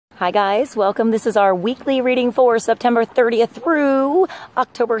Hi guys, welcome. This is our weekly reading for September 30th through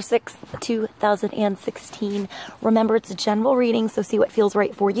October 6th, 2016. Remember, it's a general reading, so see what feels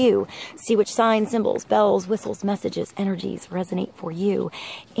right for you. See which signs, symbols, bells, whistles, messages, energies resonate for you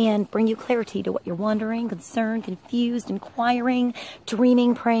and bring you clarity to what you're wondering, concerned, confused, inquiring,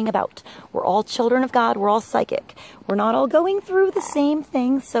 dreaming, praying about. We're all children of God. We're all psychic. We're not all going through the same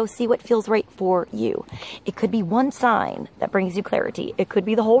things, so see what feels right for you. It could be one sign that brings you clarity. It could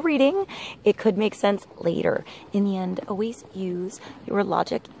be the whole reading. It could make sense later. In the end, always use your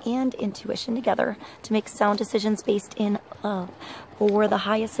logic and intuition together to make sound decisions based in love for the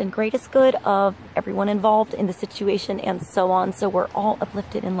highest and greatest good of everyone involved in the situation and so on. So we're all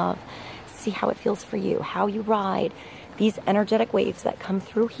uplifted in love. See how it feels for you, how you ride. These energetic waves that come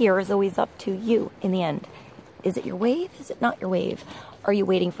through here is always up to you in the end. Is it your wave? Is it not your wave? Are you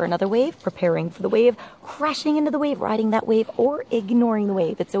waiting for another wave, preparing for the wave, crashing into the wave, riding that wave, or ignoring the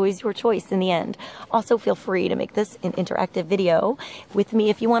wave? It's always your choice in the end. Also, feel free to make this an interactive video with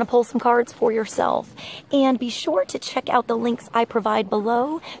me if you want to pull some cards for yourself. And be sure to check out the links I provide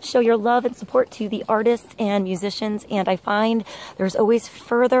below. Show your love and support to the artists and musicians. And I find there's always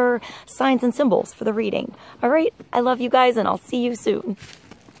further signs and symbols for the reading. All right, I love you guys, and I'll see you soon.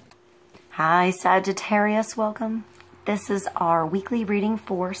 Hi, Sagittarius, welcome. This is our weekly reading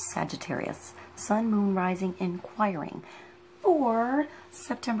for Sagittarius, Sun, Moon, Rising, Inquiring, for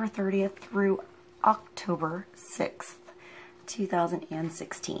September 30th through October 6th,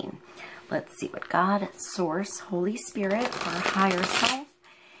 2016. Let's see what God, Source, Holy Spirit, our higher self,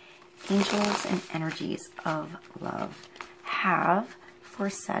 angels, and energies of love have for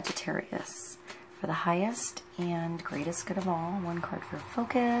Sagittarius. For the highest and greatest good of all, one card for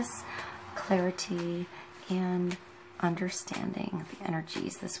focus, clarity, and understanding the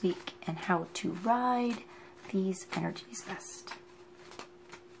energies this week and how to ride these energies best.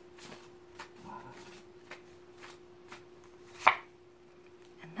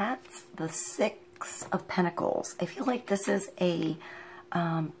 And that's the Six of Pentacles. I feel like this is a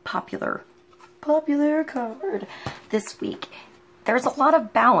popular card this week. There's a lot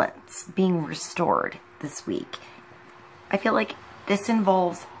of balance being restored this week. I feel like this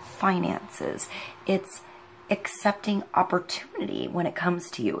involves finances. It's accepting opportunity when it comes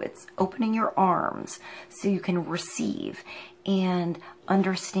to you. It's opening your arms so you can receive and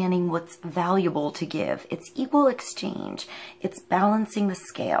understanding what's valuable to give. It's equal exchange. It's balancing the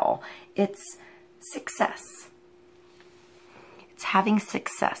scale. It's success. It's having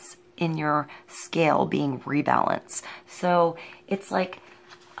success in your scale being rebalanced. So it's like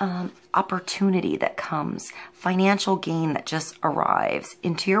opportunity that comes, financial gain that just arrives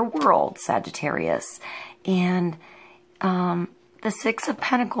into your world, Sagittarius. And the Six of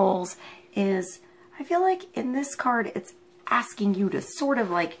Pentacles is, I feel like in this card, it's asking you to sort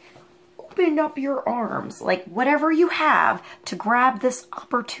of like open up your arms, like whatever you have to grab this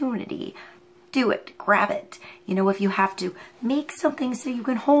opportunity, do it, grab it. You know, if you have to make something so you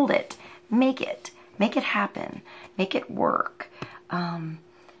can hold it, make it happen, make it work.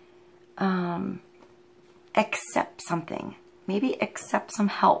 Accept something, maybe accept some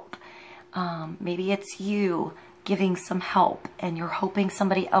help. Maybe it's you giving some help and you're hoping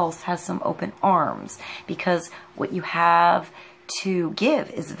somebody else has some open arms because what you have to give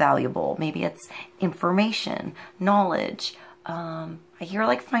is valuable. Maybe it's information, knowledge. I hear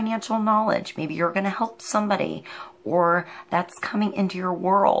like financial knowledge. Maybe you're going to help somebody or that's coming into your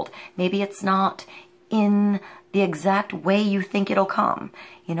world. Maybe it's not in the exact way you think it'll come.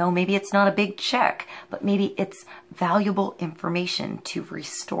 You know, maybe it's not a big check, but maybe it's valuable information to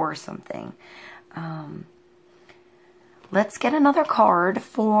restore something. Let's get another card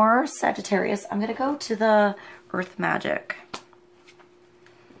for Sagittarius. I'm going to go to the Earth Magic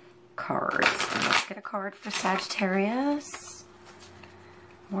cards. And let's get a card for Sagittarius.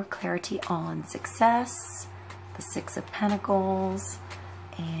 More clarity on success, the Six of Pentacles,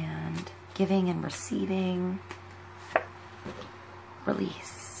 and giving and receiving,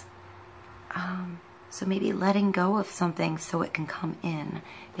 release. So maybe letting go of something so it can come in.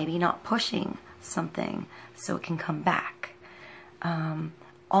 Maybe not pushing something so it can come back.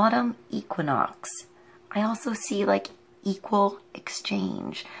 Autumn equinox. I also see like equal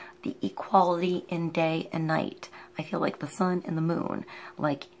exchange, the equality in day and night. I feel like the sun and the moon,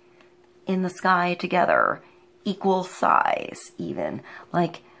 like in the sky together, equal size even.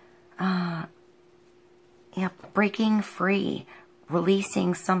 Like, yeah, breaking free,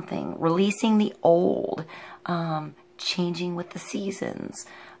 releasing something, releasing the old, changing with the seasons,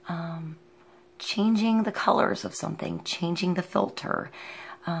 changing the colors of something, changing the filter,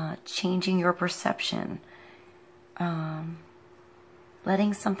 changing your perception.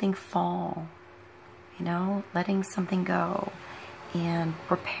 letting something fall, you know, letting something go and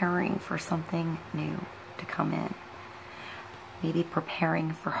preparing for something new to come in. Maybe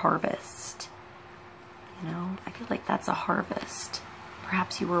preparing for harvest. You know, I feel like that's a harvest.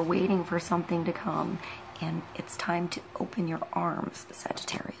 Perhaps you were waiting for something to come and it's time to open your arms,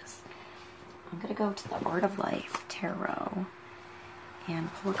 Sagittarius. I'm going to go to the Art of Life Tarot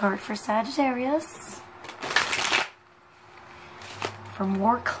and pull a card for Sagittarius for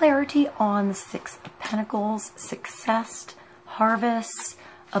more clarity on the Six of Pentacles, success, harvest,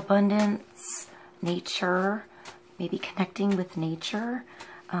 abundance, nature, maybe connecting with nature.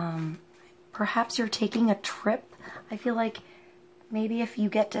 Perhaps you're taking a trip. I feel like maybe if you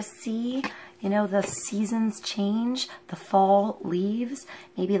get to see, you know, the seasons change, the fall leaves,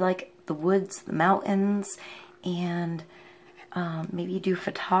 maybe like the woods, the mountains, and maybe you do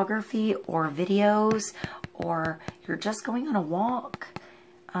photography or videos, or you're just going on a walk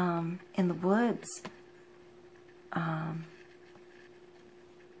in the woods.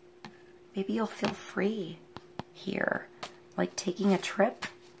 Maybe you'll feel free here, like taking a trip,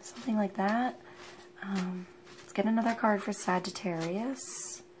 something like that. Let's get another card for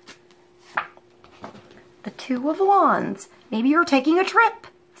Sagittarius. The Two of Wands. Maybe you're taking a trip,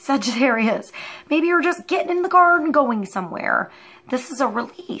 Sagittarius. Maybe you're just getting in the car and going somewhere. This is a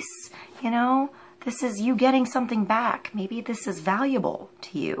release, you know? This is you getting something back. Maybe this is valuable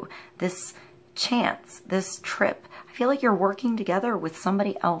to you. This chance, this trip. I feel like you're working together with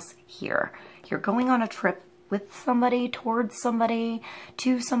somebody else here. You're going on a trip with somebody, towards somebody,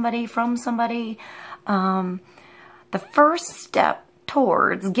 to somebody, from somebody. The first step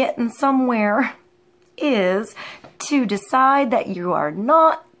towards getting somewhere is to decide that you are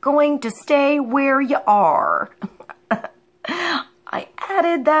not going to stay where you are. I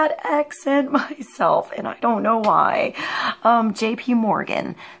added that accent myself, and I don't know why. J.P.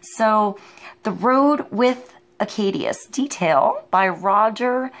 Morgan. So, The Road with Acadius. Detail by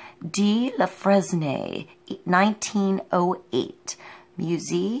Roger de la Fresnaye, 1908.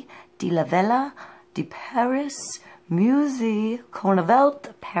 Musée de la Villa de Paris. Musée Carnaval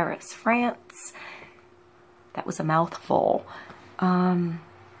de Paris, France. That was a mouthful.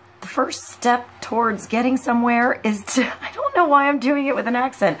 The first step towards getting somewhere is to, I don't know why I'm doing it with an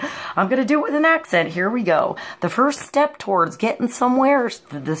accent. I'm going to do it with an accent. Here we go. The first step towards getting somewhere is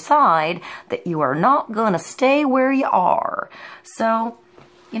to decide that you are not going to stay where you are. So,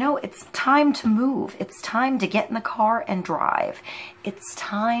 you know, it's time to move. It's time to get in the car and drive. It's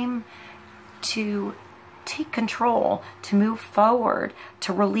time to take control, to move forward,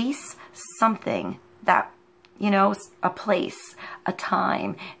 to release something that, you know, a place, a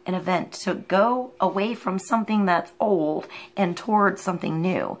time, an event, to go away from something that's old and towards something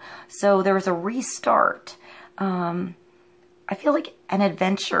new. So there's a restart. I feel like an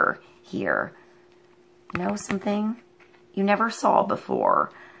adventure here. You know, something you never saw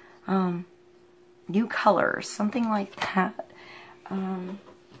before. New colors, something like that. I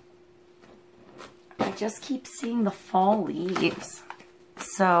just keep seeing the fall leaves.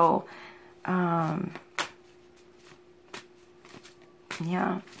 So,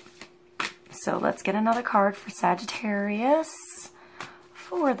 yeah. So let's get another card for Sagittarius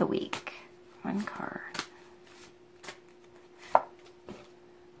for the week. One card.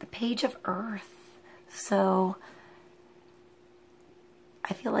 The Page of Earth. So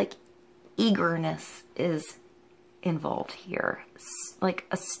I feel like eagerness is involved here. Like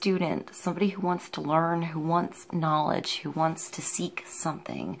a student, somebody who wants to learn, who wants knowledge, who wants to seek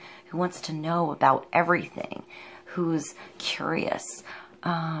something, who wants to know about everything, who's curious,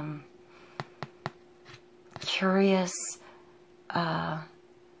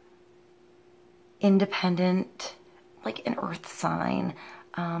 independent, like an earth sign,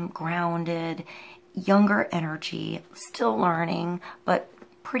 grounded, younger energy, still learning, but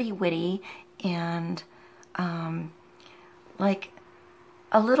pretty witty, and like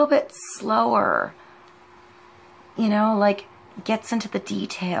a little bit slower, you know, like gets into the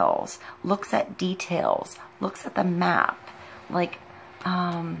details, looks at details, looks at the map, like,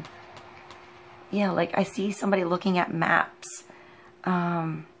 yeah, like I see somebody looking at maps.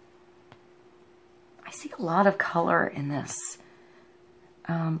 I see a lot of color in this.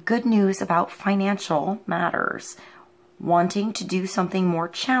 Good news about financial matters, wanting to do something more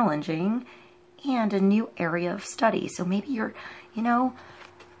challenging, and a new area of study. So maybe you're, you know,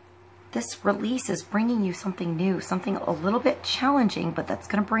 this release is bringing you something new, something a little bit challenging, but that's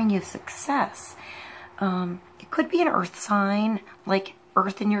going to bring you success. It could be an earth sign, like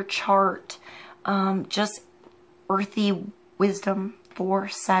earth in your chart, just earthy wisdom for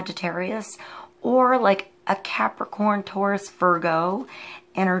Sagittarius, or like a Capricorn, Taurus, Virgo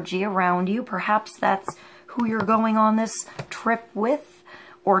energy around you. Perhaps that's who you're going on this trip with,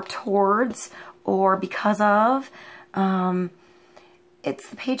 or towards, or because of. It's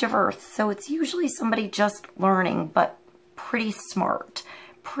the Page of Earth, so it's usually somebody just learning, but pretty smart,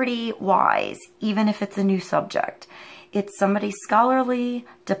 pretty wise, even if it's a new subject. It's somebody scholarly,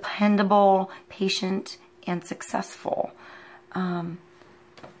 dependable, patient, and successful.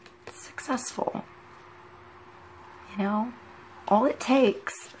 Successful. You know, all it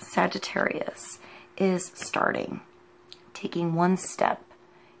takes, Sagittarius, is starting, taking one step,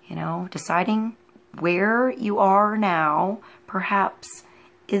 you know, deciding where you are now perhaps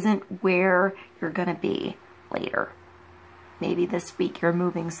isn't where you're going to be later. Maybe this week you're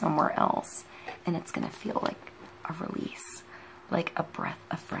moving somewhere else and it's going to feel like a release, like a breath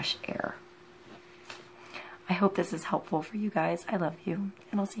of fresh air. I hope this is helpful for you guys. I love you,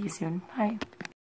 and I'll see you soon. Bye.